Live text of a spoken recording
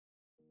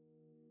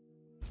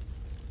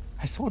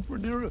I thought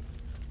Rhaenyra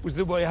was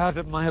the way out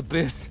of my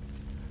abyss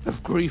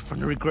of grief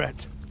and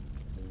regret.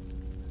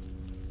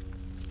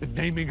 That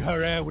naming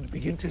her heir would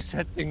begin to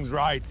set things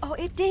right. Oh,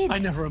 it did. I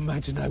never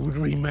imagined I would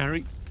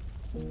remarry.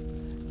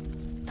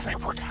 That I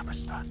would have a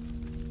son.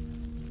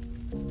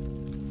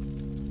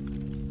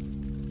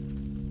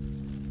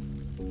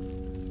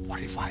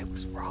 What if I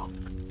was wrong?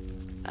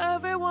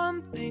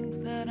 Everyone thinks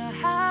that I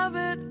have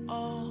it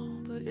all,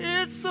 but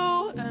it's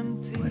so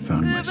empty. I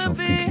found myself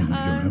thinking of your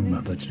own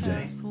mother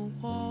today.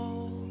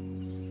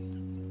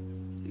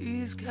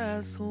 These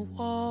castle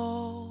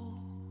walls.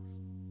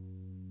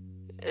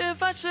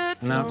 If I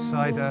should An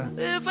outsider,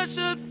 if I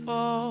should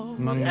fall,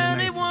 among the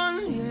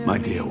natives. My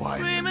dear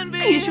wife,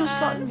 He is your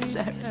son,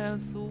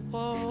 Viserys.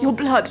 Your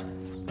blood.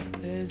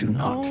 do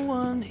not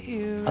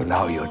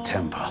allow your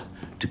temper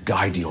to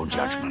guide your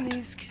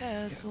judgment.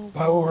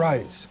 By all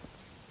rights,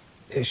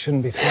 it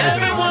shouldn't be thrown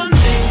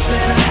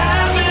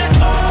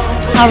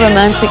How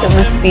romantic it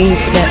must be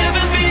to get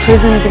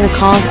imprisoned in a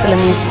castle and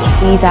then to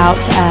squeeze out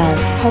to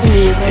heirs. Pardon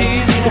me, Your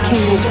Grace. The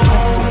king is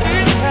requesting it.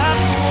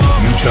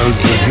 You chose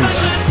Rhaenyra.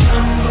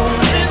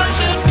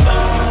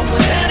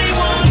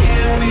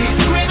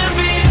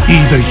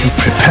 Either you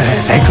prepare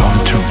Aegon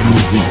to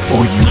rule,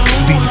 or you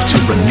cleave to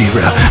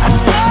Rhaenyra and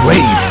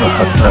pray for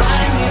her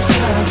mercy.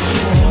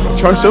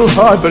 Try so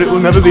hard, but it will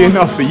never be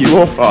enough for you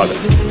or father.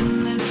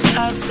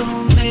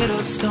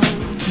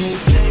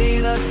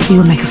 You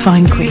will make a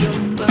fine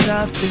queen. But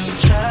I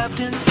feel trapped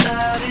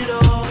inside it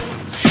all.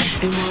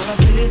 And while I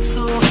sit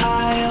so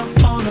high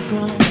up on the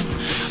throne,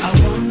 I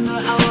wonder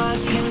how I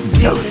can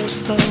feel this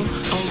flow.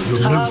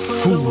 You're no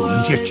fool,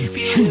 and yet you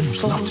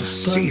choose not to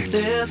see it.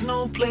 There's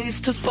no place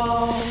to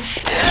fall.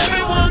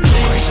 Everyone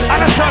thinks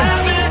Alicent!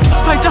 What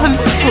have I done?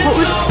 What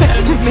was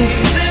expected of me?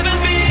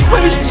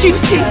 Where is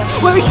duty?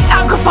 Where is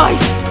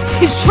sacrifice?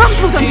 Is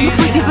trampled under your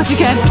pretty foot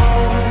again.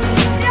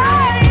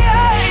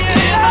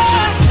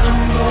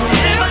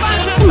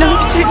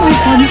 Now you take my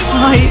son's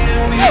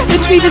side.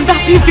 And to even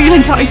that you feel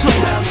entitled.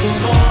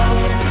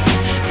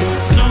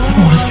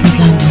 All of King's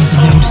Landing is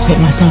allowed to take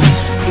my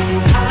side.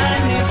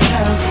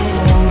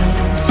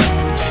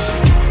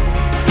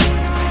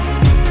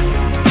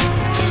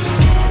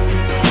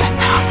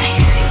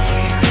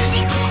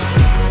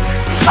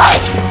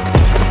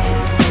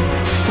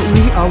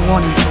 We are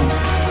one,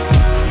 Thomas.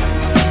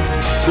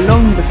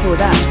 Long before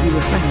that, we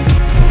were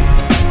friends.